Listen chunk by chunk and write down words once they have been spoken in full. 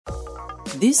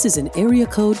This is an Area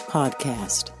Code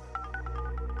Podcast.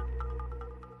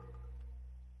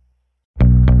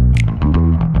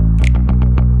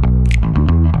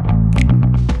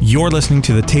 You're listening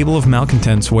to the Table of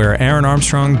Malcontents, where Aaron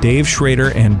Armstrong, Dave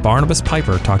Schrader, and Barnabas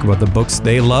Piper talk about the books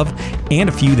they love and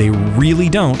a few they really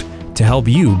don't to help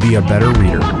you be a better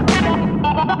reader.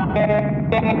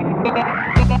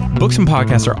 Books and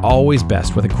podcasts are always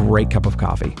best with a great cup of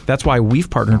coffee. That's why we've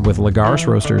partnered with Lagares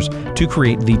Roasters to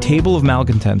create the Table of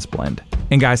Malcontents blend.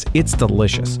 And guys, it's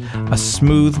delicious. A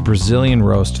smooth Brazilian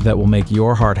roast that will make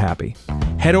your heart happy.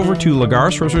 Head over to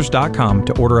lagaresroasters.com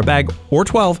to order a bag or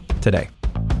 12 today.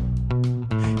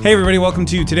 Hey everybody, welcome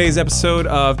to today's episode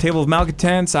of Table of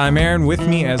Malcontents. I'm Aaron. With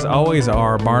me, as always,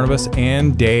 are Barnabas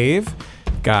and Dave.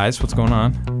 Guys, what's going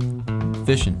on?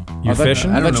 Fishing. You're fishing?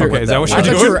 Okay, is that what you're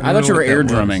doing? I thought you were air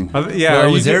drumming. Yeah, I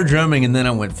was air drumming and then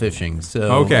I went fishing. So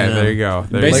okay, there you go.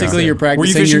 Basically, you're practicing. Were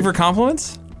you fishing for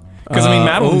compliments? Because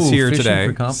Madeline's here today.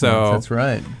 For compliments, so that's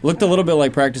right. Looked a little bit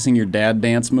like practicing your dad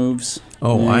dance moves.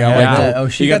 Oh,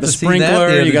 you got the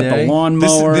sprinkler, you got the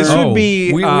lawnmower. This would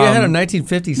be. We had a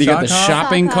 1950s. You got the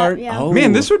shopping cart. Yeah. Oh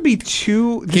Man, this would be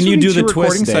two. Can you do the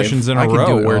recording twist, Dave? sessions in I a can row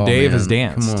do it. where Oh, Dave man. has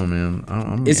danced? Come on,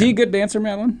 man. Is he a good dancer,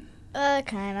 Madeline?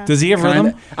 Kind of. Does he have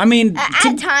rhythm?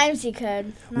 At times he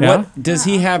could. Yeah. What does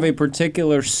he have a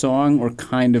particular song or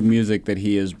kind of music that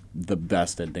he is the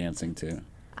best at dancing to?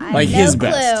 Like no his clue.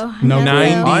 best. No,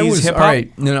 90s I was hip-hop? all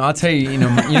right. No, I'll tell you. You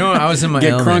know, I was in my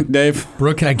Get element. crunk, Dave.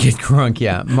 Brooke, can I get crunk?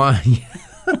 Yeah,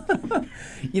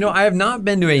 I have not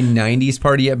been to a 90s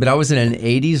party yet, but I was in an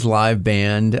 80s live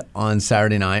band on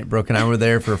Saturday night. Brooke and I were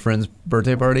there for a friend's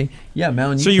birthday party. Yeah,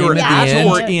 Melon, you So you came were at at the end.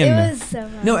 or in? It was so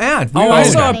much. No, ad. Oh, I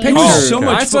saw a okay. picture. Oh, so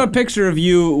much I saw a fun. picture of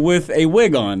you with a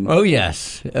wig on. Oh,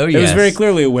 yes. Oh, yes. It was very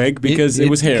clearly a wig because it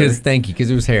was hair. Thank you,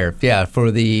 because it was hair. Yeah, for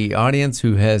the audience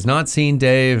who has not seen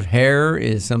Dave, hair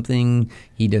is something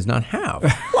he does not have.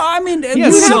 Well, I mean, Yeah,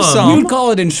 you'd have some. You'd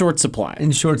call it in short supply.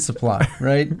 In short supply,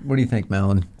 right? What do you think,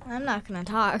 Malin? I'm not going to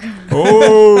talk.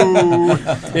 Oh,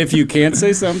 If you can't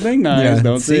say something nice,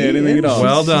 don't say anything at all.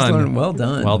 Well done. Well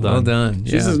done. Well done. Well done.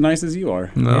 She's Yeah. as nice as you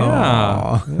are.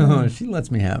 Oh, she lets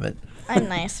me have it. I'm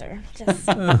nicer. Just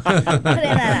putting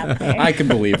that out there. I can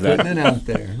believe that. Putting it out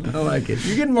there. I like it.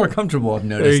 You're getting more comfortable, I've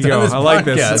there noticed. you go. on this I like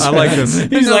this. podcast. I like this.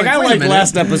 He's like, I wait a like minute.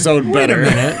 last episode better.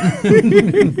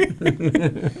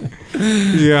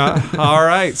 Yeah. All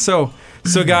right. So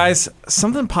guys,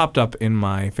 something popped up in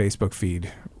my Facebook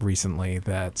feed recently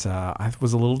that I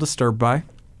was a little disturbed by.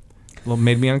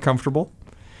 Made me uncomfortable.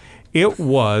 It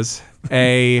was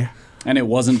And it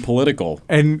wasn't political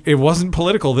and it wasn't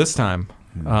political this time.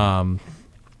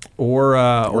 Or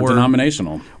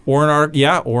denominational. or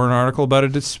an article about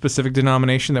a specific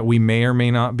denomination that we may or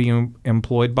may not be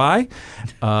employed by,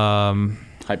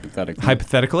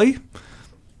 hypothetically.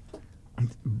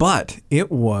 But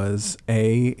it was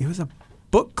a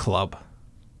book club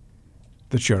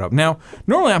that showed up. Now,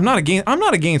 normally I'm not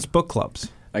against book clubs.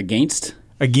 Against?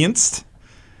 Again.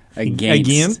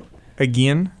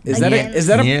 Again. Is that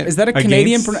a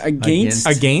Canadian against?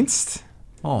 Against.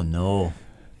 Oh, no.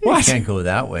 What? You can't go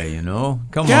that way, you know?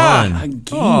 Come Yeah. on.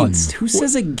 Against? Who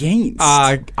says against?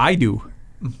 I do.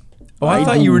 Oh, I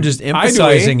thought you were just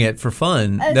emphasizing it for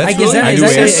fun. That's Is that really- is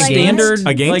that a like standard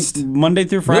against? like Monday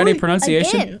through Friday Really?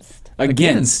 pronunciation? Against.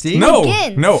 Against. No,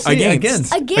 Against. no, See,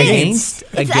 against. Against.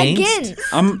 It's against.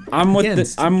 I'm with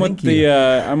Against. the I'm with Thank you.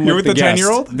 the I'm You're with with the guest.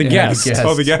 10-year-old? The Yeah, guest. the guest.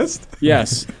 Oh, the guest.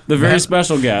 Yes, the very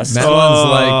special guest.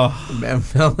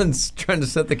 Melin's trying to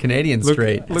set the Canadians Look-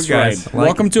 straight. look, That's guys. right.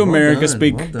 Welcome to Well America.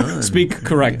 done, well done. Speak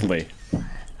correctly.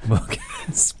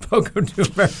 Spoken to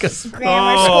America.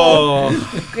 Grammar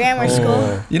school. Grammar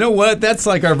school. You know what? That's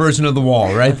like our version of the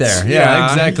wall right there.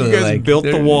 Yeah, exactly. You guys like, built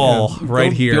the there- wall yeah. right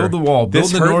Build- here. Build the wall. Build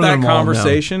This the hurt northern that wall now.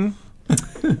 conversation.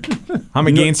 I'm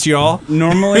against y'all.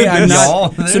 Normally, I'm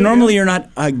Y'all. not. So normally, you're not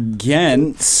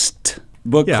against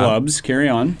book Yeah. clubs. Carry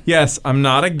on. Yes, I'm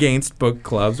not against book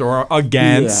clubs or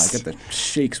against. Yeah, get the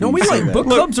shakes. No, when we you say like that. book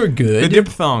clubs are the good.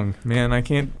 diphthong, man. I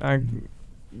can't.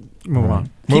 Move on.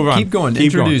 Move on. Keep going.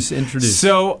 Keep Introduce. going. Introduce.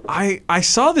 So I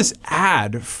saw this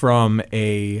ad from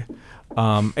a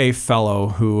fellow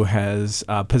who has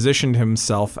positioned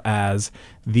himself as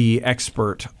the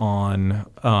expert on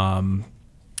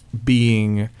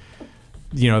being,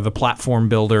 the platform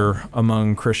builder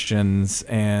among Christians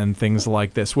and things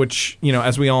like this. Which,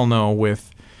 as we all know,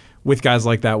 with guys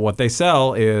like that, what they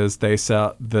sell is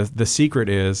the secret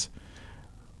is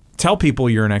tell people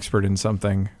you're an expert in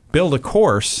something, build a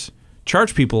course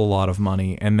charge people a lot of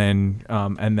money and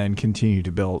then continue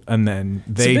to build, and then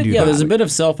they do that. There's a bit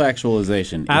of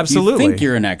self-actualization. Absolutely. If you think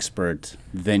you're an expert,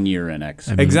 then you're an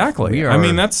expert. Exactly.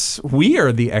 We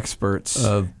are the experts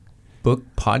of book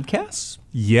podcasts.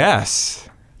 Yes.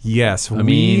 We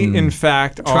mean, in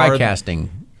fact are TriCasting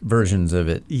versions of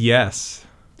it. Yes.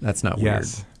 That's not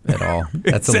Yes. weird at all.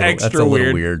 That's It's extra a little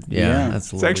weird. weird. Yeah. Yeah, that's a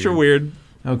It's little extra weird.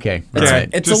 Okay. Yeah. All right.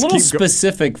 It's Just a little keep go-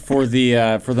 specific for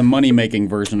the money-making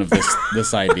version of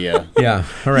this idea. Yeah.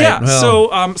 All right. Yeah.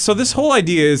 Well, So this whole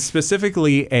idea is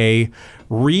specifically a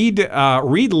read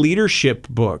leadership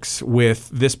books with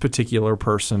this particular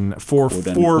person for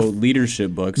Quote-unquote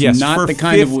leadership books. yes, not for the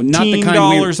kind of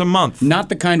 $15 a month. Not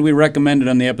the kind we recommended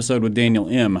on the episode with Daniel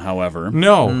M. However,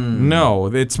 No,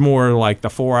 it's more like the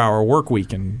 4-hour work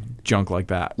week and junk like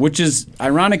that. which is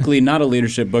ironically not a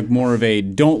leadership book, more of a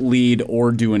don't lead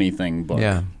or do anything book.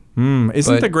 yeah.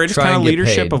 Isn't But the greatest try kind of and get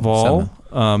leadership paid of all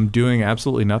doing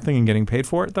absolutely nothing and getting paid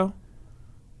for it though?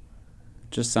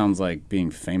 Just sounds like being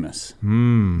famous.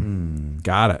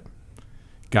 Got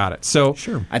it. So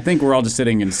Sure. I think we're all just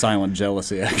sitting in silent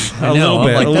jealousy. Actually, a little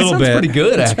bit. Like, a that little sounds bit. pretty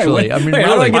good, actually. I mean, Wait,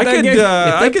 how do I really. get that could, gig? If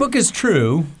that I could, book is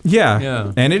true, yeah,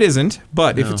 Yeah. and it isn't.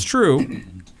 But if it's true,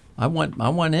 I want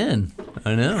in.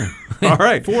 I know. all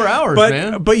right, 4 hours, but,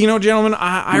 man. But gentlemen,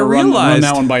 I Run realized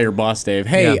that one by your boss, Dave.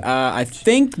 Hey, Yeah. I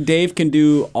think Dave can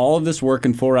do all of this work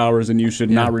in 4 hours, and you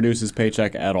should not reduce his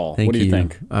paycheck at all. Thank what do you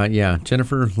think? Yeah,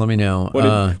 Jennifer, let me know. What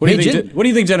do hey, you think? Jen- What do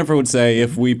you think Jennifer would say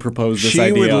if we proposed this she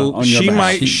idea would. on your She behalf?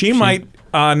 might. She might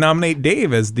nominate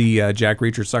Dave as the Jack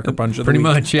Reacher Sucker Punch of the Pretty week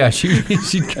much, yeah.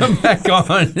 She'd come back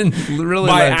on and really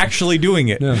by like, actually doing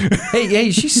it. Hey,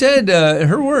 she said,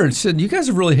 her words said, you guys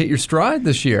have really hit your stride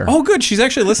this year. Oh, good. She's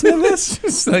actually listening to this.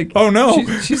 It's like, Oh, no.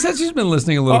 She said she's been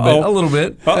listening a little Uh-oh. bit. A little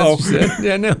bit. Uh-oh. That's what she said.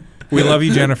 Yeah, no. We love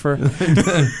you, Jennifer.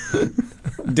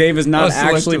 Dave is not Oh,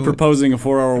 actually selectively. proposing a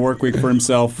 4-hour work week for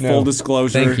himself. Full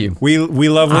disclosure. Thank you. We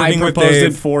love I working with proposed it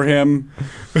Dave. for him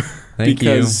Thank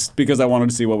because I wanted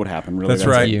to see what would happen. Really, That's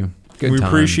right. you. Good We times.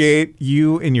 appreciate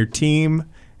you and your team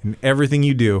and everything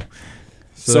you do.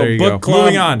 So there you book go. club,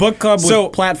 Moving on. book club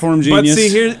with Platform Genius. But see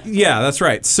here, yeah, that's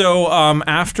right. So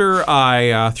after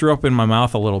I threw up in my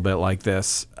mouth a little bit like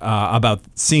this about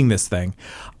seeing this thing,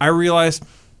 I realized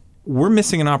we're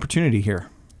missing an opportunity here.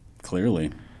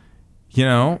 Clearly. You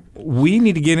know, we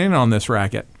need to get in on this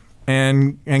racket.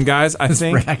 And guys, I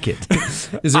think Racket.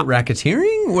 Is it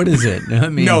racketeering? What is it? I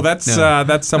mean, no, that's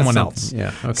someone else. something.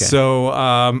 Yeah, okay.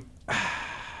 So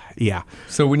yeah.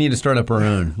 So we need to start up our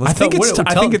own. Let's I think tell- it's what-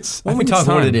 I tell- think it's- when I we think it's talk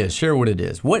what time. it is, share what it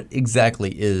is. What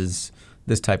exactly is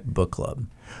this type of book club?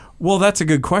 Well, that's a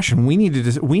good question. We need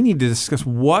to discuss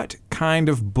what kind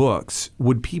of books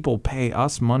would people pay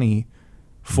us money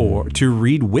for to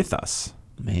read with us.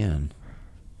 Man.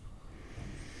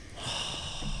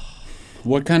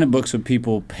 What kind of books would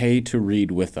people pay to read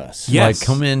with us? Yes. Like,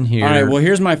 come in here. All right, well,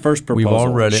 here's my first We've proposal.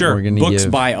 all read it. Sure. We're going to Books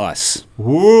give. by us.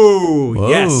 Whoa, Whoa.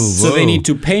 yes. So they need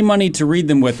to pay money to read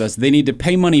them with us. They need to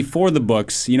pay money for the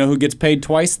books. You know who gets paid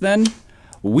twice then?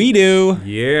 We do.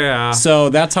 Yeah. So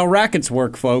that's how rackets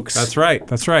work, folks. That's right.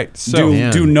 That's right. So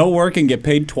Man. do no work and get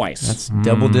paid twice. That's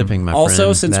double dipping, my also,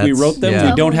 friend. since we wrote them,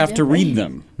 yeah. we don't have to Double read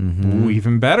them. ooh,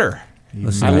 even better.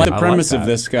 Listen, I like the I premise like of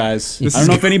that. this, guys. This I don't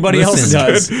know is if anybody Listen.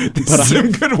 else does, This but is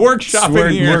some good workshopping we're,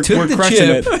 here. we're, Took we're the crushing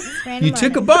chip. it. You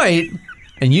took a bite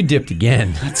and you dipped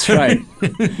again. That's right.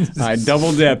 I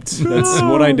double dipped. That's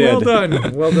what I did. Well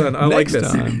done. Well done. I like Next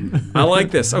this. time. I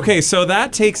like this. Okay, so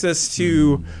that takes us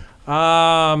to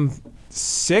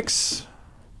 6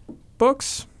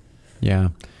 books. Yeah.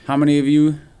 How many of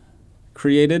you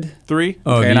created? 3.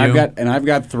 Oh, Okay, do and you? I've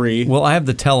got 3. Well, I have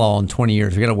the tell-all in 20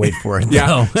 years. We got to wait for it. Yeah.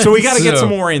 though. So we got to get So- some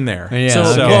more in there. Yeah. So,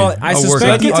 okay. well, I I'll work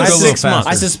suspect on it. it's I'll a go a little 6 months.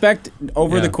 I faster. suspect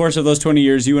over Yeah. the course of those 20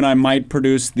 years, you and I might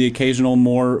produce the occasional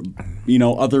more,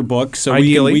 other books. So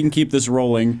Ideally. we can keep this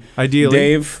rolling. Ideally.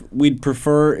 Dave, we'd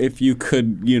prefer if you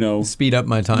could, Speed up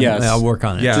my time. Yes. I'll work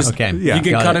on it. Yeah. Just, okay. Yeah. you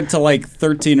can Got cut it to like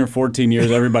 13 or 14 years.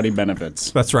 Everybody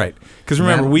benefits. That's right. Because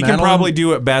remember, Matt- we can Madeline, probably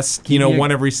do it best, me a-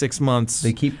 one every 6 months.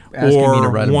 They keep asking or me to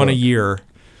write a one a book. year.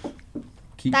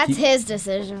 That's his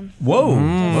decision. Whoa.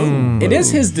 Whoa. It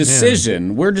is his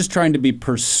decision. We're just trying to be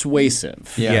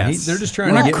persuasive. Yeah. Yes. They're just We're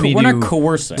trying to not, get me we're to not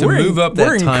coercing. to move up that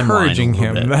We're timeline encouraging a little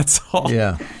him. bit. That's all.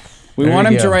 Yeah. We There want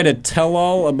you him to go. write a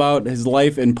tell-all about his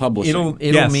life in publishing. It'll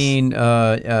Yes. mean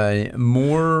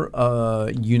more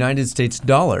United States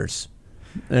dollars.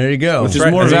 There you go. Which is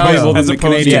Right, more as valuable opposed than to the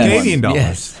Canadian Canadian one. dollars.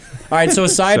 Yes. All right, so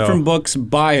aside So- from books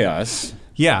by us,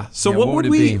 Yeah. So Yeah, what what would would it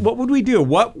we be? what would we do?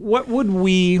 What would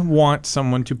we want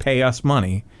someone to pay us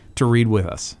money to read with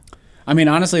us? I mean,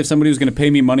 honestly, if somebody was going to pay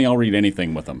me money, I'll read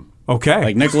anything with them. Okay.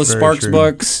 Like Nicholas Very Sparks true.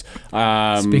 books,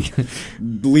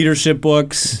 leadership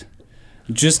books,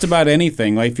 just about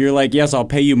anything. Like if you're like, yes, I'll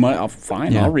pay you money.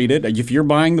 Fine, Yeah. I'll read it. If you're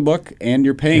buying the book and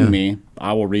you're paying me,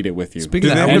 I will read it with you.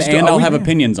 Speaking of Do that, they we're have- and are I'll we- have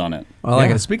opinions on it. I like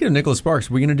Yeah. it. Speaking of Nicholas Sparks,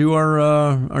 are we going to do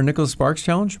our Nicholas Sparks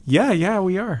challenge? Yeah,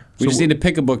 we are. We just need to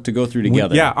pick a book to go through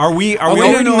together. Yeah, are we all no,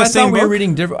 reading no, the I same thought we were book?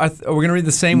 reading different. Are we going to read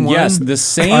the same one? Yes, the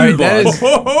same All right, that book. is-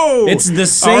 Whoa! It's the All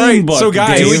same right, book. so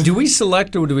guys- Dave. Do we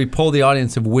select or do we poll the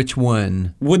audience of which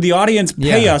one? Would the audience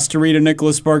pay Yeah. us to read a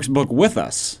Nicholas Sparks book with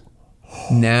us?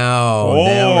 Now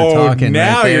we're talking.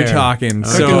 now right you're there. talking.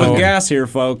 Cooking So with gas here,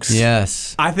 folks.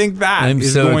 Yes. I think that I'm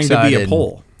is so going to be a excited.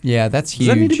 poll. Yeah, that's huge.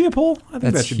 Does that need to be a poll? I think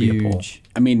That's that should huge. be a poll.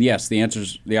 I mean, yes, the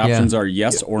options are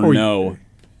yes or no.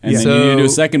 And Yeah. then you need to do a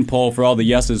So- second poll for all the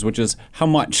yeses, which is how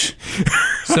much?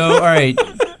 So, all right.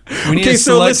 We need Okay, to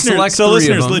so select listeners,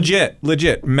 three of them.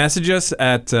 legit, message us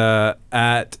at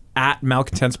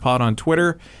Malcontentspod on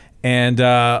Twitter, and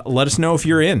let us know if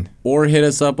you're in. Or hit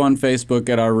us up on Facebook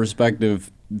at our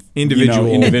respective Individual-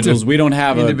 individuals. We don't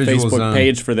have a Individual Facebook zone.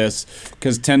 page for this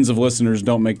because tens of listeners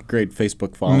don't make a great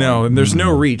Facebook following. No, and there's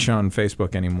no reach on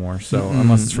Facebook anymore. So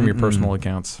unless it's from your personal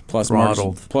accounts, Plus Mark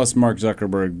Throttled.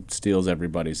 Zuckerberg steals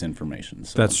everybody's information.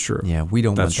 So that's true. Yeah, we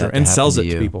don't That's want true, that to and happen sells to it to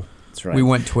you. people. that's right. We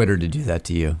want Twitter to do that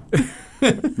to you.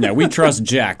 Yeah, we trust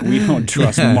Jack. We don't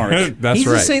trust Yeah. Mark. That's He's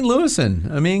right. a St.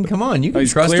 Louisan. I mean, come on, you can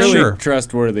He's trust clearly him.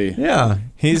 trustworthy. Yeah.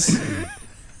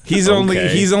 He's only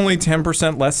Okay.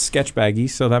 10% less sketch baggy,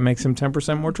 so that makes him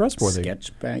 10% more trustworthy.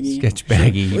 Sketch baggy. Sketch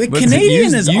baggy. The But Canadian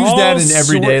use, is use all that in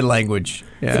everyday sort- language.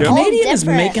 Yeah. The Canadian is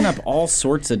different. making up all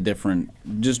sorts of different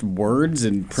just words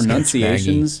and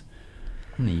pronunciations.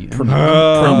 I'm gonna use-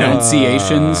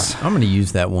 Pronunciations. I'm going to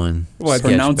use that one. What?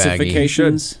 Sketch baggy.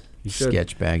 Pronouncifications.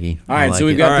 Sketch baggy. All I right, like so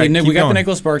we've it. got All right, we keep got the going.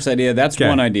 Nicholas Sparks idea. That's Okay,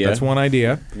 one idea. That's one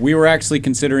idea. We were actually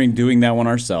considering doing that one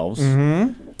ourselves.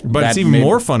 But it's That even made-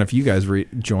 more fun if you guys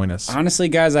join us. Honestly,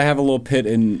 guys, I have a little pit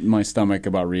in my stomach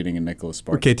about reading a Nicholas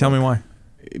Sparks. Okay, tell me why.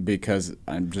 Because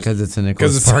I'm just Because it's a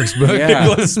Nicholas it's- Sparks book. Yeah.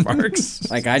 Nicholas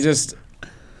Sparks. like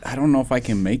I don't know if I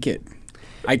can make it.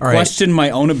 I right. question my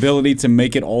own ability to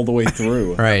make it all the way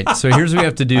through. All right, so here's what we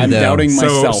have to do, I'm though. doubting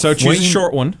myself. So choose a you-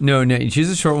 short one. No, you choose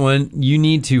a short one. You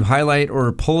need to highlight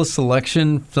or pull a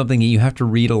selection, something that you have to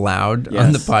read aloud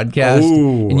on the Yes. podcast.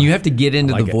 Ooh. And you have to get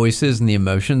into like the it. voices and the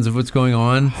emotions of what's going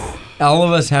on. All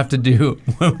of us have to do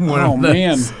one Oh of those.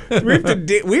 man,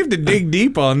 we have to dig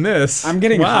deep on this. I'm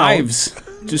getting Wow. hives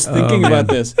just thinking man. about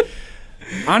this.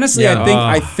 Honestly, Yeah.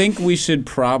 I think we should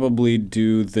probably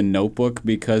do The Notebook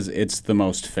because it's the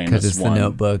most famous Because it's one. the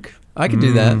Notebook. I could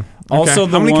do that. Also,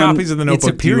 Okay. the How many one, copies of the It's a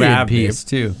Notebook do you period have, Dave? piece,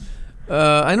 too.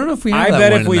 I don't know if we have I that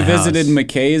bet one if in we the visited house.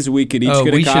 McKay's, we could each Oh,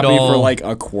 get we a should copy for all- like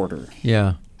a quarter.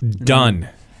 Yeah. Done.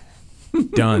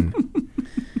 Done.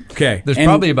 Okay. There's And-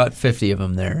 probably about 50 of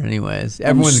them there, anyways.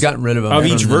 Everyone's gotten rid of them. Of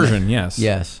each from the- version, yes.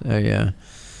 Yes. Oh, yeah.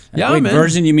 Yeah, Wait, man.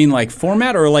 version? You mean like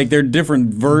format, or like they're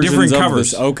different versions Different of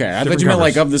covers. this? Okay, I Different thought you meant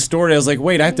covers. like of the story. I was like,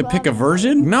 wait, I have to pick a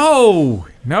version? No.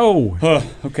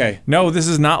 Okay. No, this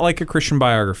is not like a Christian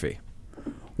biography.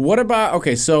 What about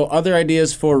so other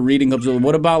ideas for reading clubs?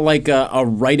 What about like a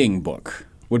writing book?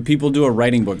 Would people do a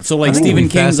writing book? So like think Stephen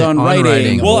it'd be King's on fascinating.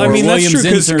 writing. On Well, I or mean that's William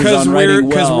true Zinsser's because on writing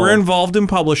well. we're involved in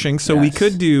publishing, so we Yes.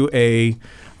 could do a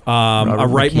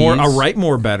write McKee's.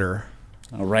 more better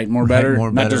Write more better, more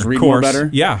not just better. read course. more better.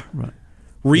 Yeah.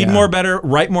 Read Yeah. more better,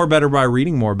 write more better by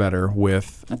reading more better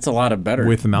with That's a lot of better. the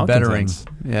Bettering. malcontents.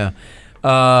 Yeah.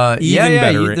 Even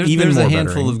better, There's, even there's more a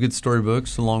handful bettering. of good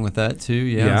storybooks along with that too.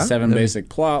 Yeah. Yeah. 7 basic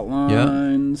plot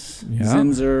lines. Yeah.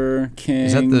 Zinser, King.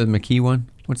 Is that the McKee one?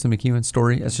 What's the McKee one?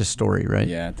 Story? That's just story, right?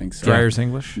 Yeah, I think so. Dryer's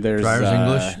English. There's Dryer's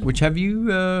English. Which have you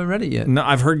read it yet? No,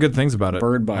 I've heard good things about it.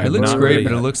 Bird by It looks not great, read it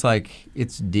but it yet. looks like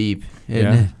it's deep.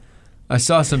 Yeah. And I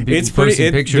saw some people It's pretty.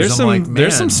 posting pictures. There's I'm like,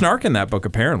 there's some man. snark in that book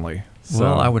apparently. So,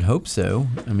 Well, I would hope so.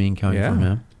 I mean, coming Yeah. from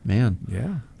him, man. Yeah.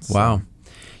 So- Wow.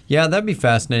 Yeah, that'd be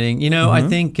fascinating. You know, I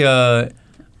think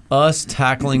us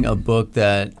tackling a book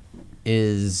that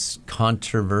is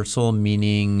controversial,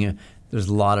 meaning there's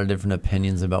a lot of different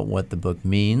opinions about what the book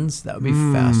means, that would be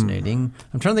fascinating.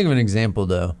 I'm trying to think of an example,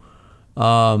 though.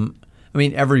 I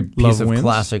mean, every piece Love of Wins?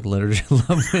 classic literature,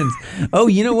 love wins. Oh,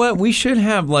 you know what? We should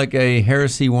have like a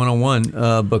Heresy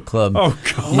 101 book club. Oh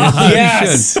God. Yeah, we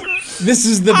Yes. should. This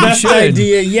is the We best should.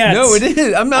 idea yet. No, it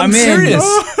is. I'm I'm in. serious.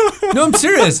 No, I'm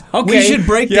serious. We Okay. should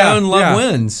break Yeah, down Love yeah.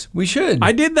 Wins. We should.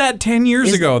 I did that 10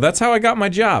 years ago. That's how I got my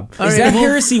job. All Is right, that well,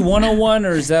 Heresy 101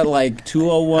 or is that like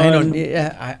 201?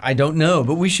 I don't know,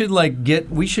 but we should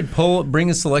bring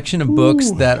a selection of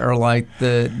books that are like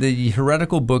the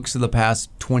heretical books of the past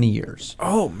 20 years.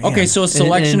 Oh man. Okay, so a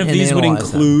selection and of these would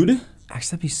analyze them. include Actually,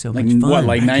 that'd be so Like much fun. what?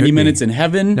 Like 90 Minutes in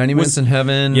Heaven? 90 Minutes in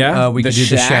Heaven. Yeah. We The could do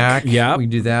The Shack. Shack. Yeah. We could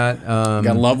do that. You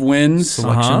got Love Wins.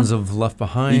 Selections of Left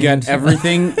Behind. You got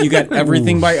everything. You got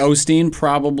everything by Osteen.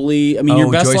 Probably. I mean, Oh,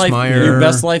 your best Joyce life. Meyer, Your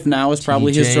best life now is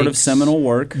probably T. his sort of Jakes. seminal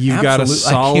work. You've got a Absolute-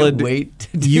 I solid. can't wait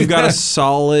to do You've got a that.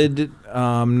 solid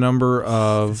number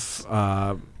of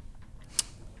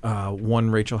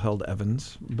one Rachel Held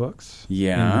Evans books.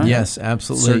 Yeah. Yes,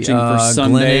 absolutely. Searching for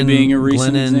Sunday being a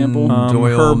recent example.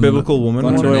 Doyle, Her Biblical Woman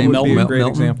Glennon would Doyle be Melton. a great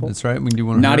example. That's right. We can do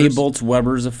one of Nadia hers. Boltz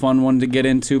Weber's a fun one to get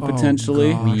into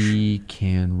potentially. We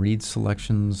can read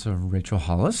selections of Rachel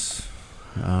Hollis.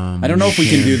 I don't know if we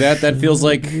can do that. That feels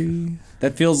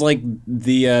like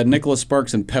the Nicholas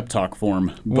Sparks and pep talk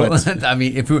form. But Well, I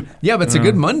mean, but it's a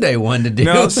good Monday one to do.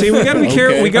 No, see, we got to be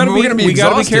careful. Okay. We got I mean, we're gonna be we got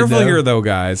to be exhausted, careful though. here, though,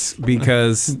 guys,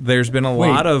 because there's been a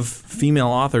lot of female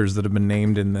authors that have been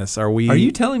named in this. Are we? Are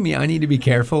you telling me I need to be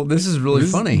careful? This is really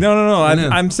funny. No. I know.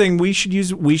 I'm saying we should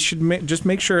just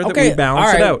make sure that okay, we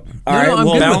balance it out. All No, right, no, I'm well,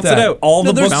 good with balance that. it out. all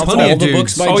the No, there's books, plenty all of the dudes.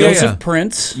 books by Oh, yeah, Joseph yeah.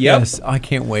 Prince. Yes, I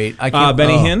can't wait. I can't.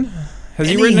 Benny oh. Hinn. Has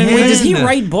he Benny written Hinn. anything? Wait, does he No.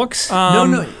 write books?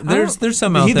 No, there's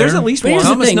some out there. There's at least But one. here's the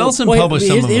Thomas thing. Nelson Wait, published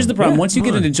some of Here's them. the problem. Yeah, Once you get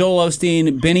come into on. Joel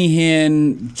Osteen, Benny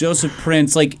Hinn, Joseph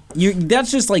Prince, like that's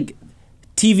just like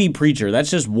TV preacher. That's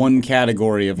just one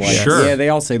category of like, Sure. yeah, they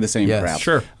all say the same Yes. crap.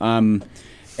 Sure.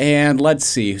 And let's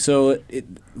see. So,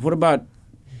 what about?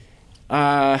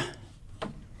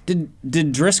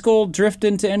 Did Driscoll drift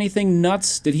into anything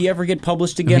nuts? Did he ever get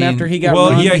published again I mean, after he got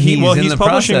Well, run? yeah, He's in he's the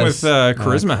publishing process. with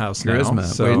Charisma House now. Charisma,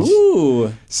 So, which-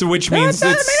 Ooh. so which means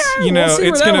That's- it's I mean, you know we'll see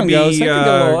it's where that going one to goes. be That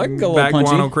can go a little back punchy.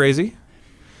 guano crazy.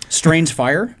 Strange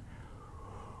Fire.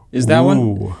 Is that one?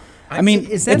 Ooh. I mean,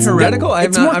 Is that it's heretical?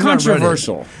 It's more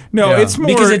controversial. No, Yeah. it's more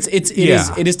Because it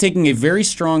yeah. is taking a very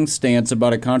strong stance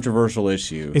about a controversial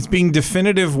issue. It's being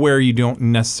definitive where you don't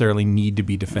necessarily need to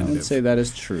be I would definitive. say that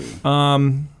is true.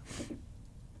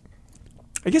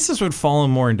 I guess this would fall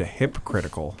more into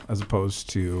hypocritical as opposed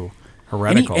to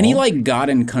heretical. Any like God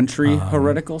and country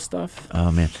heretical stuff?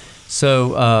 Oh man.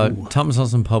 So Thomas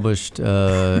Nelson published.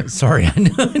 Sorry, I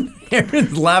know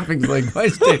Aaron's laughing like why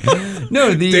is Dave?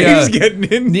 No, Dave's getting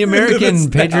in the into American this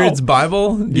now. Patriots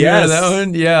Bible. Do you Yes. know that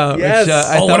one? Yeah. Yes. Which, I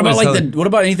Oh, thought what about was like what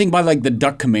about anything by like the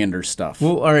Duck Commander stuff?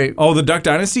 Well, all right. Oh, the Duck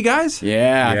Dynasty guys?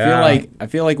 Yeah, Yeah. I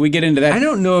feel like we get into that. I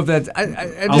don't know if that's. I lot just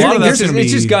of think that's it's gonna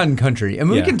just be- God and country. I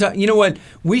mean, we Yeah. can talk. You know what?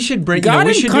 We should bring. God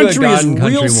we and should do a country God is and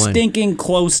country real one. stinking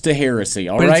close to heresy.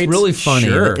 All But right, it's really funny.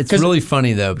 Sure. It's really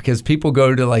funny though because people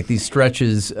go to like these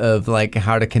stretches of like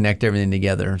how to connect everything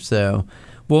together. So,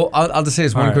 well, I'll just say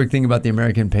this one right. quick thing about the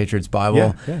American Patriots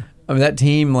Bible. Yeah. I mean, that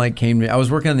team like came to me. I was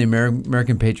working on the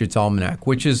American Patriots Almanac,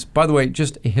 which is, by the way,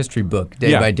 just a history book day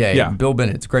Yeah, by day. yeah. Bill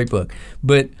Bennett, it's a great book.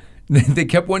 But they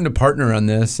kept wanting to partner on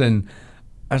this, and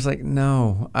I was like,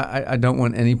 no, I don't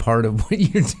want any part of what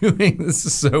you're doing. This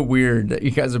is so weird that you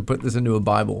guys have put this into a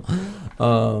Bible.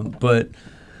 But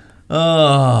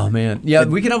oh man, yeah,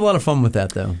 we can have a lot of fun with that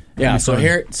though. Yeah. It'd be So fun.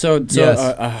 here,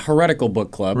 Yes. a heretical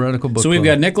book club. Heretical book So we've club.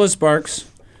 got Nicholas Sparks.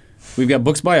 We've got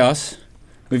books by us.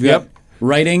 We've got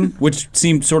writing, which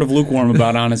seemed sort of lukewarm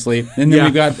about, honestly. And then Yeah.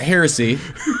 we've got heresy.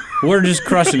 We're just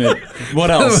crushing it. What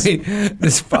By the else? way,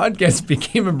 this podcast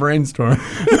became a brainstorm.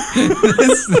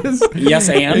 this Yes,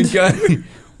 and?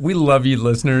 we love you,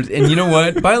 listeners. And you know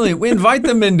what? By the way, we invite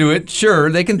them into it.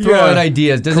 Sure, they can throw Yeah. out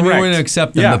ideas. Doesn't mean we're Correct. going to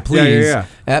accept them, Yeah. but please, Yeah.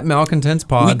 at Malcontents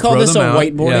Pod, We call throw this a them out.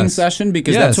 whiteboarding Yes. session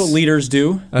because Yes. that's what leaders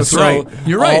do. That's So right.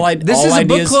 You're right. all This all is a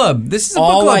book ideas- club. This is a book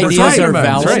all club. We're ideas talking are about it.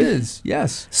 valid. That's what it is.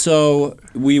 Yes. So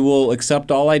we will accept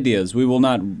all ideas. We will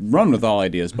not run with all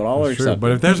ideas, but all are Sure, accepted.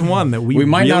 but if there's one that we We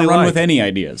might really not run like, with any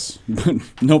ideas, but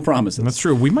no promises. That's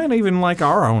true. We might even like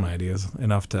our own ideas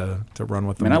enough to run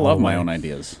with I them. mean, I all love the my way. own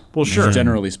ideas. Well, just sure.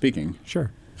 generally speaking.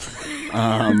 Sure.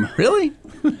 Really?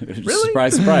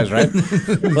 Surprise, surprise, right?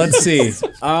 Let's see.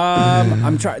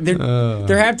 I'm trying.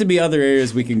 There have to be other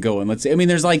areas we can go in. Let's see. I mean,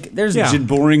 there's Yeah.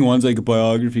 boring ones like a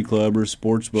biography club or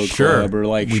sports book Sure. club or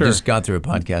like We just got through a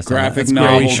podcast. on graphic that. That's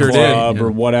novel great. We sure club did.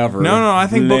 or whatever. No, I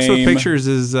think books with Lame. pictures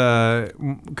is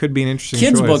could be an interesting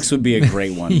Kids choice. books would be a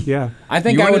great one. Yeah. I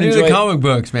think You I want would to do enjoy the comic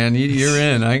books, man. You're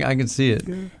in. I can see it.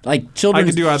 like children's.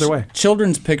 I could do either way.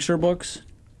 Children's picture books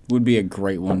would be a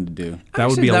great one to do. That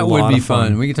would Actually, be a that lot would be of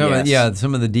fun. We could talk about Yes.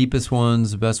 some of the deepest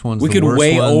ones, the best ones. We the could worst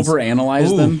way ones.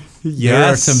 overanalyze them. There are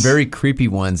Yes. some very creepy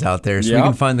ones out there, so we Yeah.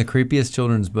 can find the creepiest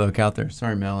children's book out there.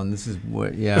 Sorry, Melon, this is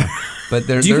what. Yeah, but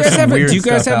there's Do you guys some have weird do you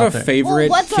guys stuff have out a there. favorite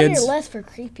Well, what's on kids? your list for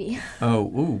creepy? Oh,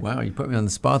 ooh, wow! You put me on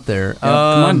the spot there. Yeah,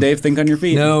 come on, Dave. Think on your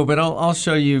feet. No, but I'll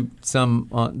show you some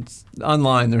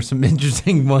online. There's some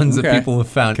interesting ones that Okay. people have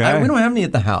found. Okay. We don't have any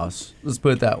at the house. Let's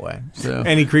put it that way. So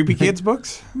Any creepy kids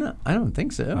books? no, I don't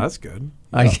think so. That's good.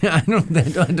 I don't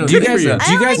Do you guys? think so.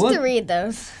 I don't guys like to read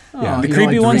those. Oh, the you creepy don't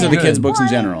like to ones or read the kids' good. books in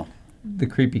general? The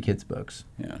creepy kids books.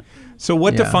 Yeah. So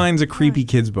what Yeah. defines a creepy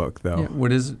kids book, though? Yeah,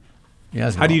 what is it?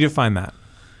 Yeah, How do you define that?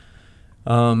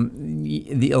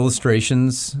 The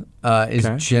illustrations is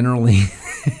Okay. generally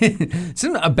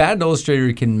a bad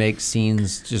illustrator can make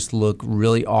scenes just look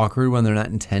really awkward when they're not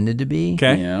intended to be.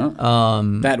 Okay. Yeah.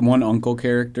 That one uncle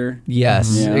character.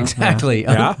 Yes, Yeah. exactly.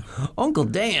 Yeah. Uncle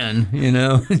Dan,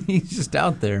 he's just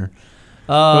out there.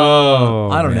 Oh,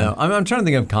 I don't man. know. I'm trying to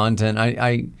think of content.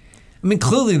 I mean,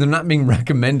 clearly they're not being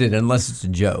recommended unless it's a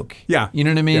joke. Yeah. You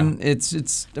know what I mean? Yeah.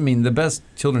 It's. I mean, the best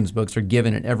children's books are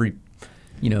given at every,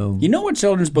 You know what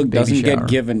children's book Baby doesn't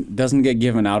shower. get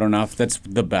given out enough? That's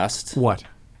the best. What?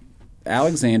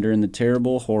 Alexander and the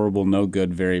Terrible, Horrible, No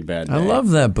Good, Very Bad Day. I love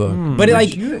that book. But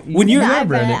when you I read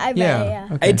read it. it. I read Yeah.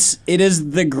 it, yeah. it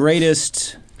is the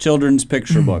greatest children's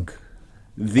picture book.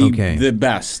 Okay. The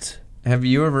best. Have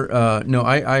you ever? No,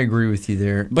 I agree with you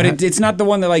there. But it's not the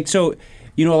one that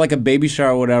like a Baby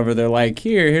Shower or whatever. They're like,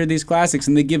 here are these classics,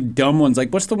 and they give dumb ones.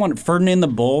 Like, what's the one? Ferdinand the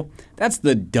Bull. That's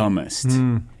the dumbest.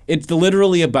 It's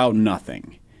literally about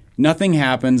nothing. Nothing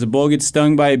happens. A bull gets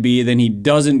stung by a bee, then he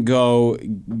doesn't go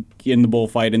in the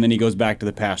bullfight, and then he goes back to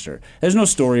the pasture. There's no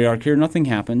story arc here. Nothing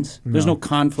happens. There's no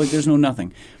conflict. There's no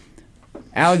nothing.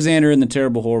 Alexander and the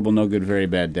Terrible, Horrible, No Good, Very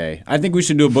Bad Day. I think we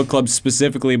should do a book club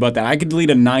specifically about that. I could lead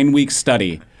a 9-week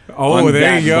study. Oh, on there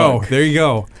that you go. book. There you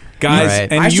go. Guys,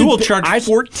 Right. and I you should will pi- charge I sh-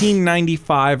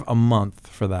 $14.95 a month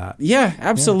for that. Yeah,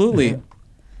 absolutely.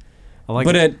 I like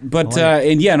But it.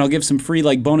 and I'll give some free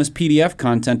bonus PDF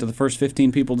content to the first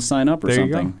 15 people to sign up or There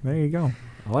you something. go. There you go.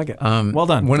 I like it. Um, well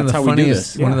done. One of That's the how we do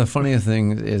funniest, this. one of Yeah. the funniest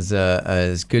things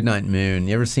is Goodnight Moon.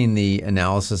 You ever seen the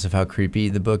analysis of how creepy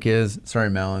the book is? Sorry,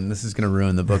 Malin, this is going to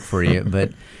ruin the book for you,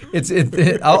 but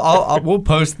we'll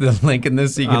post the link in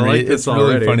this so you can I like read it. this It's really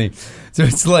already. funny. So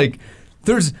it's like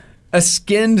there's a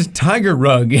skinned tiger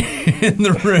rug in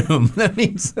the room. That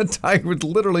means a tiger was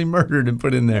literally murdered and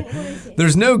put in there.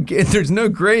 There's no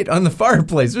grate on the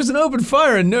fireplace. There's an open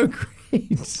fire and no grate.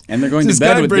 And they're going This to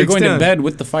bed guy with breaks down.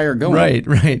 the fire going.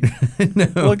 Right. No.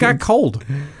 Well, it got cold.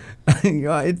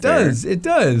 Yeah, it does. It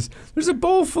does. There's a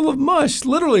bowl full of mush.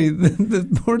 Literally, the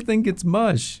poor thing gets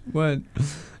mush. What?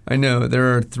 I know.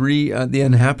 There are 3. The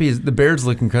unhappy is the bears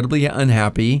look incredibly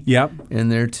unhappy. Yep. In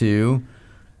there too.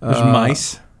 There's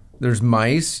mice. There's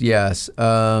mice. Yes. Is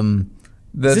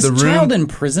this the room. child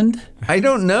imprisoned? I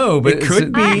don't know, but It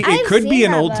could be. I've It could be seen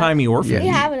an that old timey orphanage. We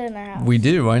have it in our house. We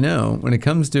do. I know. When it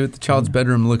comes to it, the child's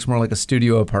bedroom looks more like a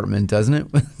studio apartment, doesn't it?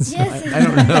 Yes, I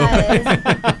don't know.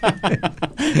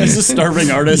 As a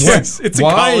starving artist. Yes, it's a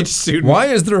college student. Why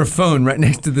is there a phone right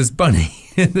next to this bunny?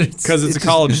 Because it's a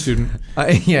college student.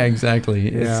 Yeah, exactly.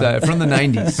 It's Yeah. from the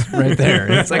 90s right there.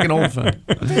 It's like an old phone.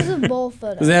 There's a bowl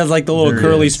photo. It has like the little There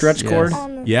curly is, stretch yes. cord.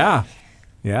 On the Yeah.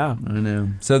 Yeah. I know.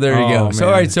 So there you go. Oh, So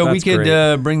all man, right, so we that's could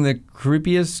great. bring the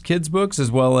creepiest kids books as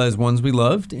well as ones we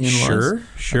loved. In Sure,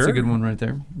 That's sure. a good one right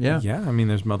there. Yeah. Yeah. I mean,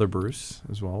 there's Mother Bruce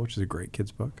as well, which is a great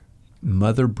kids book.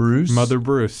 Mother Bruce. Mother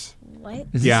Bruce. What?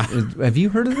 Is Yeah. have you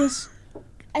heard of this?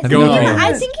 I Have think, you he, ever-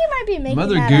 I think he might be making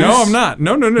Mother that Goose? up. No, I'm not.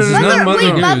 No. is not Mother, Mother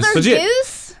wait, Goose. Mother Legit.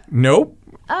 Goose? Nope.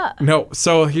 Oh. No.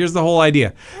 So here's the whole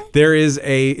idea.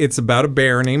 It's about a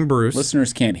bear named Bruce.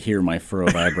 Listeners can't hear my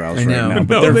furrowed eyebrows I right know. now,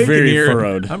 but No, they're they can very hear it.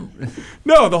 furrowed.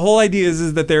 No, the whole idea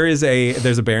is that there's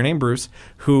a bear named Bruce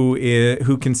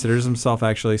who considers himself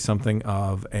actually something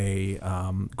of a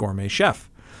gourmet chef,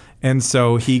 and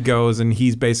so he goes and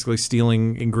he's basically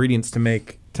stealing ingredients to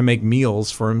make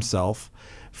meals for himself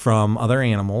from other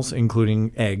animals,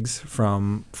 including eggs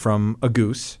from a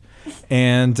goose,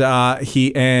 and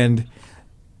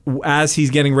as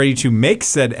he's getting ready to make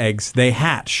said eggs, they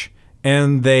hatch,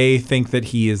 and they think that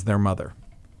he is their mother.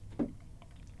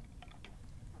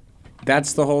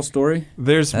 That's the whole story?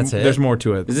 There's it. more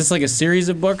to it. Is this like a series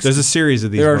of books? There's a series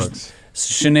of these There are books.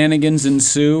 shenanigans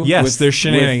ensue? Yes, there's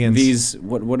shenanigans. With these,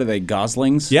 what are they,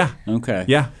 goslings? Yeah. Okay.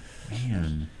 Yeah.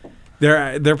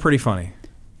 They're pretty funny.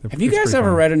 Have you guys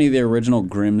ever read any of the original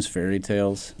Grimm's fairy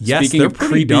tales? Yes, Speaking they're of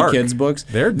pretty creepy dark. kids books,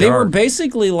 They're they were dark.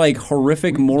 basically like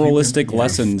horrific moralistic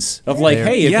lessons of like,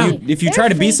 hey, Yeah. if you They're try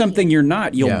to be freaky. something you're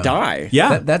not, you'll Yeah. die.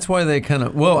 Yeah. That's why they kind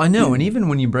of. Well, I know, and even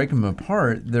when you break them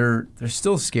apart, they're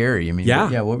still scary. I mean,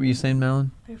 Yeah. What were you saying, Malin?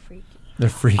 They're freaky. They're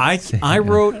freaks. I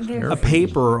wrote They're a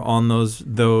paper on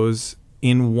those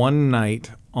in one night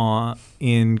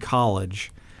in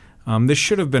college. This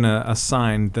should have been a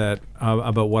sign that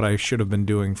about what I should have been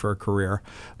doing for a career,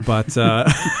 but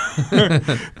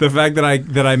the fact that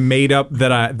I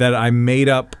made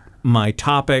up my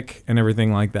topic and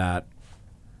everything like that,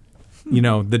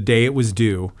 the day it was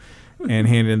due, and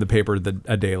handed in the paper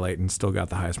a day late and still got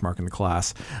the highest mark in the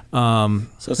class.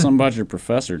 So something about your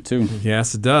professor too.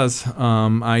 Yes, it does.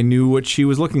 I knew what she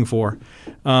was looking for,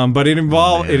 but it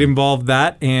involved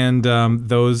that and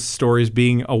those stories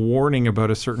being a warning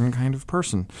about a certain kind of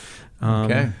person.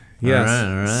 Okay. Yes.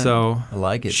 All right. So I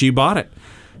like it. She bought it.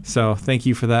 So thank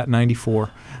you for that, 94.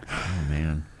 Oh,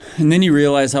 man. And then you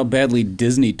realize how badly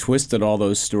Disney twisted all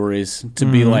those stories to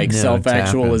be like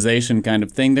self-actualization kind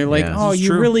of thing. They're like, Yeah. oh, It's you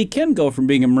true. really can go from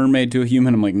being a mermaid to a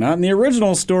human. I'm like, not in the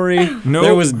original story. Nope.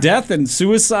 There was death and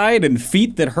suicide and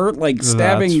feet that hurt like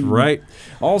stabbing. That's right.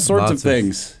 All sorts Lots of of-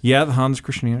 things. Yeah, the Hans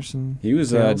Christian Andersen. He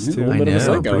was a tales, too. little bit of a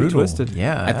psycho. brutal. Twisted.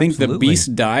 Yeah, I think the absolutely.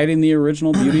 Beast died in the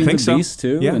original Beauty and think the so. Beast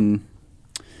too. Yeah. And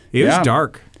It Yeah. was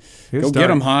dark. It was go dark. get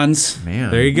him, Hans.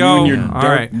 Man. There you You go. and your All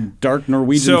dark, right. dark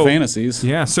Norwegian So- fantasies.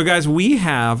 Yeah. So guys, we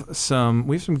have some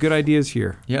good ideas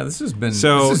here. Yeah, this has been.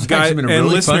 So, this has guys actually been a and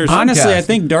really listeners- fun Honestly, podcast. I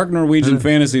think dark Norwegian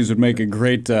fantasies would make a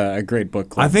great book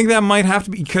club. I think that might have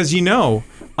to be because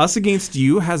Us Against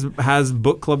You has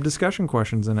book club discussion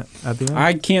questions in it at the end.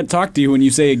 I can't talk to you when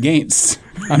you say against.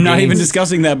 I'm not even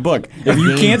discussing that book. If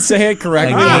you can't say it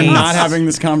correctly, I'm Against. not having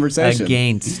this conversation.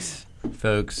 against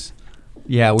folks.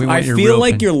 Yeah, we want I your feel real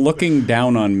like opinion. you're looking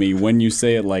down on me when you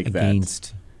say it like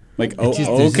against. that. Like, just- it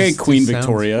okay, just Queen sounds-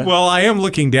 Victoria. well, I am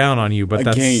looking down on you, but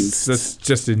Against. that's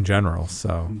just in general.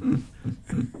 So,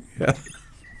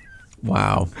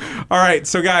 Wow. all right.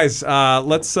 So, guys,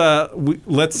 let's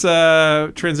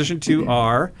transition to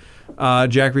our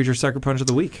Jack Reacher Sucker Punch of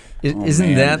the week. Isn't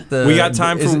man. that the? We got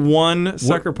time for isn't- one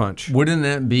Sucker Punch. Wouldn't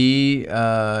that be?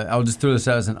 I'll just throw this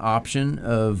out as an option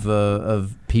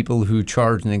of people who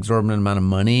charge an exorbitant amount of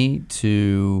money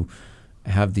to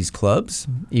have these clubs,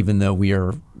 even though we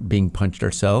are being punched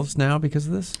ourselves now because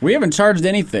of this. We haven't charged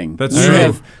anything. That's we true.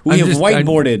 Have, we I'm have just-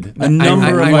 whiteboarded a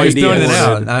number of I'm just throwing ideas.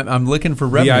 it out. I'm looking for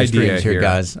revenue idea streams here, here.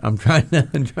 guys. I'm trying to.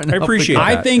 I appreciate help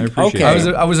the- that. I think, appreciate okay.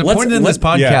 that. I was Let's- appointed in this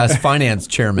let- podcast finance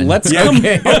chairman. Let's come.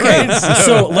 Okay,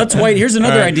 so let's white. Here's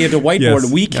another All right. idea to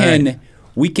whiteboard. Yes.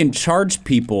 We can charge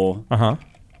people Uh-huh.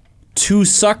 to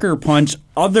sucker punch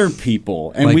other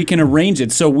people, and Like- we can arrange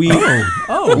it. So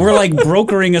we're like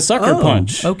brokering a sucker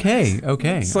punch. Okay.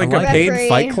 It's like I a paid Referee.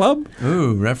 fight club.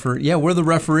 Ooh, referee. Yeah, we're the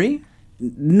referee.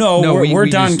 No, we're we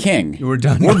Don just- King. We're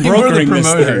Don. We're brokering the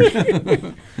this promoter.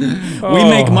 thing. We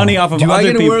make money off of Do I other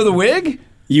get to people. wear the wig?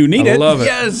 You need I it. love it.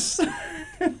 Yes.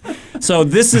 So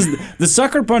this is the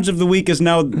sucker punch of the week is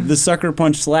now the sucker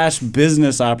punch /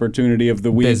 business opportunity of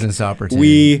the week. Business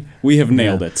opportunity. We have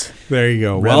nailed it. There you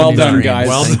go. Well Revenue done, streams. guys.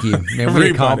 Well Thank you. Man, we everybody.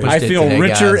 accomplished I it feel today,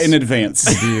 richer guys. in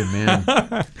advance. Dude,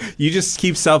 man. You just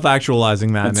keep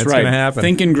self-actualizing that, and That's it's right. going to happen.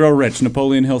 Think and grow rich.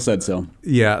 Napoleon Hill said so.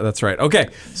 Yeah, that's right. Okay,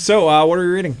 so what are we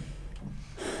reading?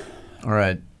 All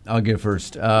right. I'll go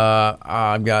first.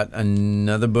 I've got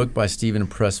another book by Stephen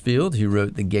Pressfield, who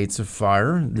wrote The Gates of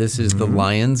Fire. This is The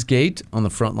Lion's Gate on the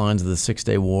front lines of the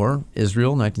Six-Day War, Israel,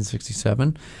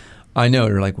 1967. I know,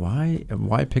 you're like, why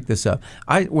pick this up?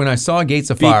 When I saw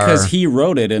Gates of Fire... Because he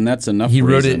wrote it, and that's enough He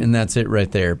wrote it, reason. and that's it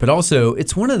right there. But also,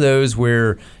 it's one of those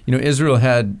where, Israel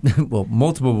had,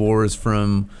 multiple wars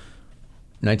from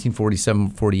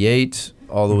 1947-48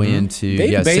 all the way into,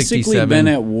 They've basically 67. been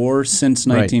at war since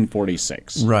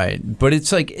 1946. Right. But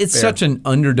it's like, it's such an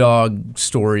underdog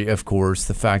story, of course,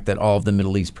 the fact that all of the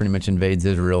Middle East pretty much invades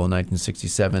Israel in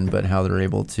 1967, but how they're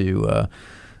able to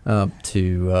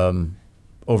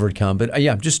overcome. But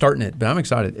yeah, I'm just starting it, but I'm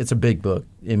excited. It's a big book.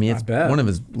 I mean, it's bet. one of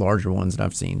his larger ones that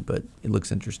I've seen, but it looks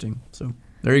interesting. So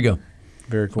there you go.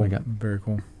 Very cool. I got. Very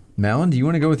cool. Malin, do you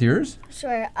want to go with yours?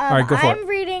 Sure. right, go for I'm it.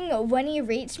 reading When You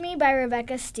Reach Me by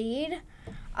Rebecca Steed.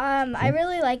 I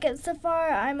really like it so far.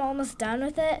 I'm almost done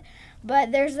with it.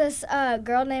 But there's this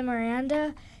girl named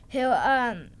Miranda who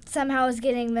somehow is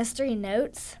getting mystery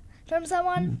notes from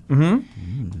someone.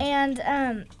 Mm-hmm.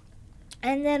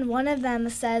 And then one of them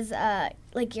says,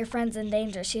 like, your friend's in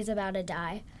danger. She's about to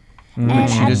die. And But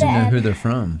she at doesn't the know who end- they're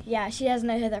from. Yeah, she doesn't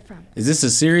know who they're from. Is this a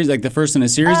series, like the first in a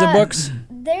series of books?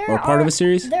 There Or part of are- a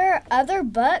series? There are other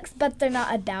books, but they're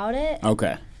not about it.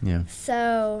 Okay. Yeah.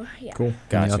 So, yeah. Cool.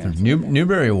 Gotcha. The author.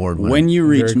 Newbery Award winner. When You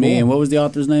Reach Very Me, cool. and what was the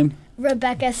author's name?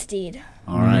 Rebecca Steed.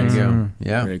 All right. There you go.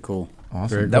 Yeah. Very cool. Awesome.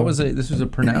 Very That cool. was this was a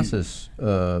Parnassus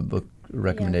book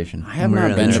recommendation. I have when we were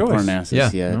not in been there. to choice. Parnassus Yeah.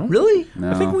 yet. Really?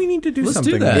 No. I think we need to do Let's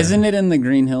do something. that. Isn't it in the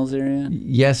Green Hills area?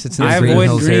 Yes, it's in the I Green avoid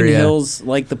Hills Green area. Hills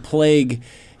like the plague.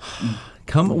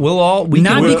 Come, we'll all. We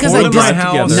Not can because record I at dis- my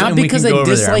house together. not and we because can I go over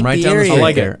there. dislike I'm right the down area. street I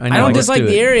like there. it. I I know, don't let's dislike do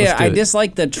the it. area. Let's do I it.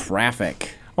 dislike the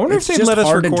traffic. I wonder It's if they'd just let us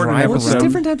hard to record an drive What's episode. the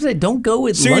different times they don't go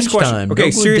at Serious lunchtime. question. Don't Okay, go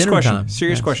at serious dinner question. time.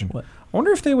 Serious Yes. question. What? I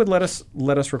wonder if they would let us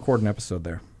record an episode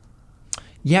there.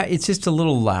 Yeah, it's just a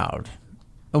little loud.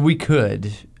 We could.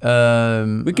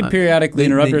 We could periodically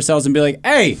interrupt ourselves and be like,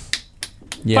 "Hey,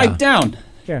 pipe down."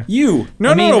 Yeah. You.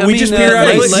 We just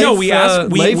periodically. Leif, We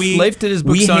ask. Leif did his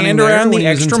book we signing hand there around when the he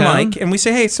was in extra town. mic, and we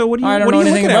say, "Hey, so what are I you don't know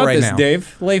looking anything at about right this, now?"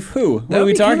 Dave. Leif, who? What That are would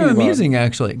we be talking kind of about? amusing,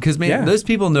 actually, because Yeah. those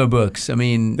people know books. I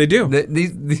mean, They do.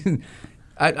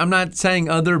 I'm not saying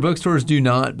other bookstores do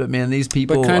not, but man, these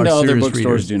people But kinda are other serious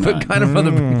bookstores readers. do not. But kind of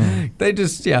other, they're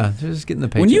just getting the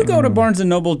paycheck. When you go to Barnes &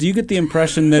 Noble, do you get the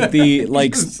impression that the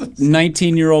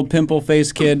 19-year-old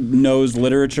pimple-faced kid knows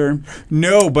literature?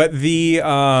 No, but the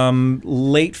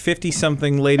late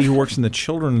 50-something lady who works in the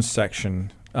children's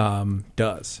section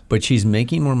does. But she's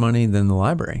making more money than the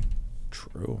library.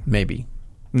 True. Maybe.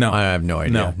 No, I have no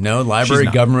idea. No, library she's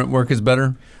not. government work is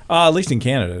better. At least in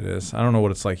Canada it is. I don't know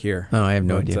what it's like here. No, I have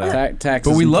no But, idea.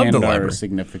 Taxes But we in love the Canada are library.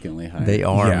 significantly higher. They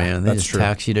are, Yeah, man. They that's just true.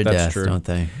 tax you to That's death, true. don't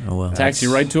they? Oh well. Tax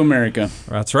you right to America.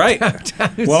 That's right.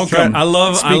 Welcome. I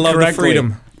love Speak the correctly.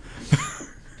 freedom.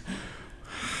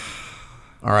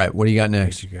 All right, what do you got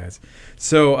next? You guys.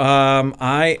 So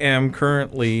I am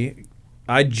currently.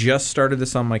 I just started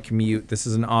this on my commute. This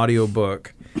is an audio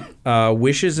book,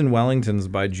 Wishes and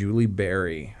Wellingtons by Julie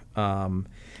Berry.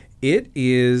 It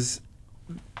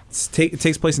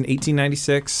takes place in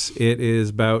 1896. It is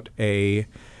about a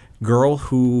girl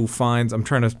who finds. I'm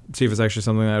trying to see if it's actually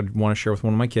something that I'd want to share with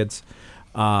one of my kids.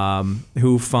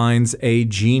 Who finds a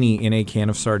genie in a can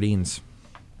of sardines.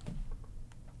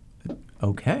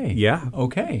 Okay. Yeah.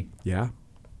 Okay. Yeah.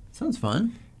 Sounds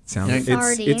fun. Sounds.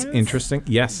 Sardines? It's interesting.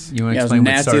 Yes. You want to Yeah, explain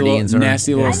what nasty sardines little, are?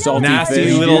 nasty little I know salty Nasty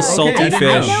fish little Okay. salty I I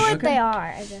fish. know what they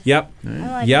are. Yep.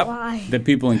 I'm like, Yep. why? that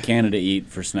people in Canada eat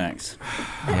for snacks.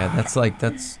 Yeah, that's like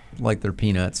their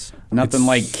peanuts. Nothing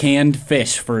like canned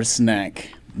fish for a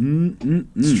snack.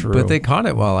 It's true. But they caught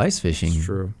it while ice fishing. It's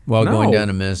true. While No. going down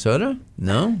to Minnesota?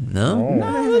 No. No,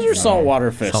 those are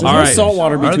saltwater fish. There's All no right.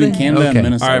 saltwater Are between they? Canada Okay. and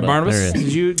Minnesota. All right, Barnabas. There it is.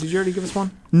 Did you already give us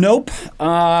one? Nope.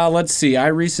 Let's see. I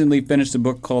recently finished a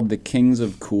book called The Kings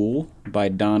of Cool by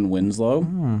Don Winslow,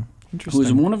 Interesting.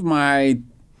 who's one of my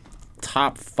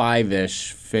top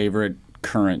 5-ish favorite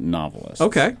current novelists.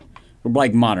 Okay.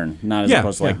 Like modern, not as Yeah,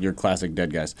 opposed to like yeah. your classic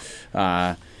dead guys.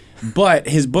 But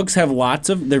his books have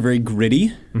they're very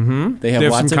gritty. Mm-hmm. They have They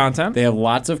have lots some of content? They have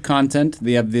lots of content.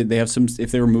 They have some, if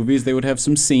they were movies, they would have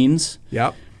some scenes.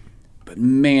 Yep. But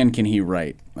man, can he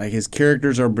write. Like his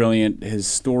characters are brilliant. His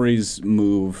stories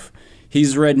move.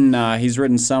 He's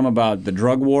written some about the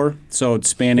drug war, so it's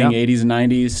spanning Yeah. 80s and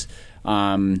 90s.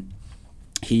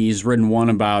 He's written one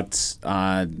about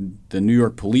the New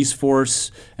York police force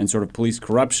and sort of police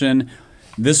corruption.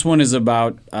 This one is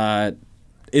about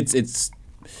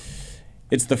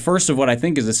it's the first of what I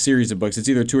think is a series of books. It's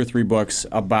either 2 or 3 books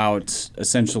about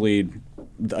essentially,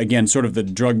 again, sort of the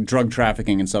drug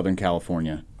trafficking in Southern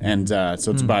California. And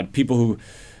so it's about people who,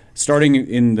 starting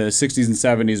in the 60s and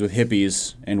 70s with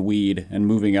hippies and weed and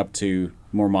moving up to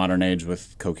more modern age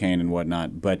with cocaine and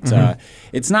whatnot. But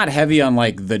it's not heavy on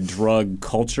like the drug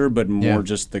culture, but more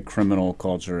just the criminal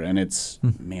culture. And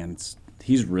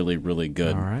he's really, really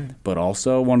good. All right. But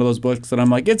also one of those books that I'm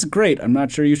like, it's great. I'm not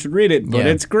sure you should read it, but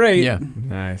Yeah. it's great. Yeah.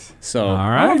 Nice. So All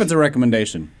I don't know right. if it's a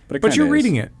recommendation, but But you're kinda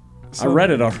reading is. it. I read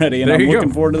it already, and There I'm you go.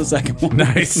 looking forward to the second one.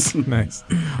 Nice. Nice.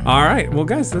 All right. Well,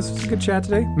 guys, this was a good chat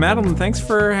today. Madeline, thanks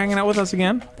for hanging out with us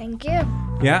again. Thank you.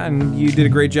 Yeah, and you did a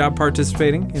great job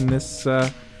participating in this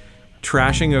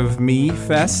trashing of me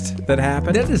fest that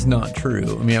happened. That is not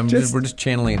true. I mean, we're just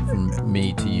channeling it from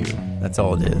me to you. That's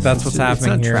all it is. That's what's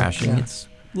happening It's here. not trashing. Yeah. It's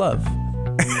love.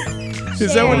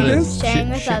 Is that what it is? Sharing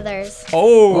with others.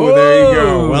 Oh, there you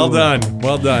go. Well done.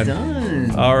 Well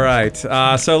done. All right.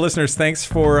 So, listeners, thanks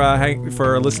for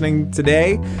listening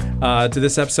today to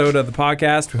this episode of the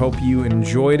podcast. We hope you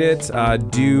enjoyed it.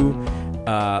 Do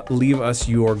leave us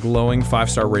your glowing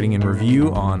 5-star rating and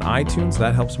review on iTunes.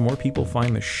 That helps more people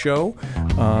find the show.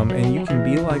 And you can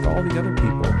be like all the other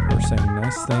people who are saying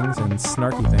nice things and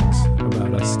snarky things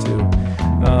about us,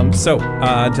 too. So,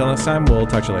 until next time, we'll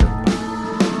talk to you later.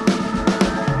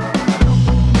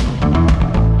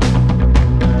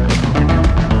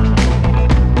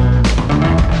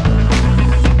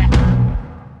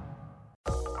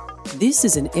 This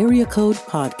is an Area Code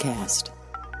Podcast.